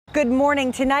Good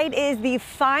morning. Tonight is the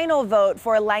final vote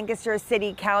for Lancaster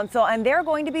City Council, and they're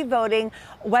going to be voting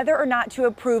whether or not to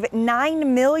approve $9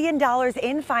 million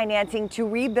in financing to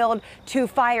rebuild 2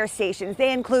 fire stations.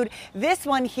 They include this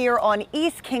one here on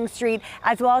East King Street,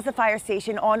 as well as the fire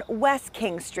station on West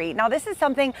King Street. Now, this is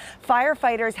something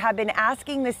firefighters have been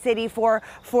asking the city for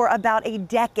about a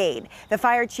decade. The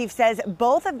fire chief says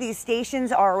both of these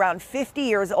stations are around 50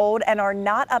 years old and are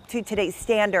not up to today's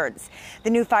standards. The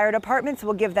new fire departments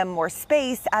will give them more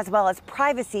space as well as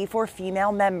privacy for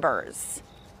female members.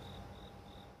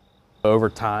 Over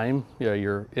time,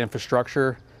 your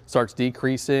infrastructure starts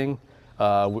decreasing.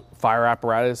 Fire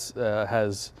apparatus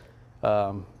has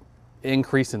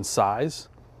increased in size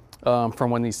from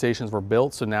when these stations were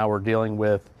built. So now we're dealing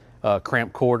with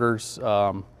cramped quarters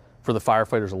for the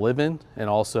firefighters to live in, and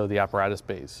also the apparatus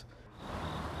bays.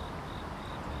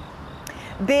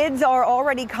 Bids are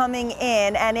already coming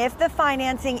in, and if the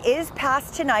financing is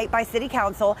passed tonight by City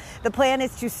Council, the plan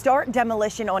is to start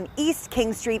demolition on East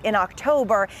King Street in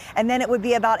October, and then it would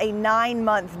be about a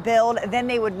 9-month build. Then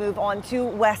they would move on to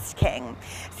West King.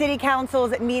 City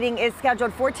Council's meeting is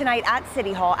scheduled for tonight at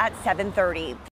City Hall at 7:30.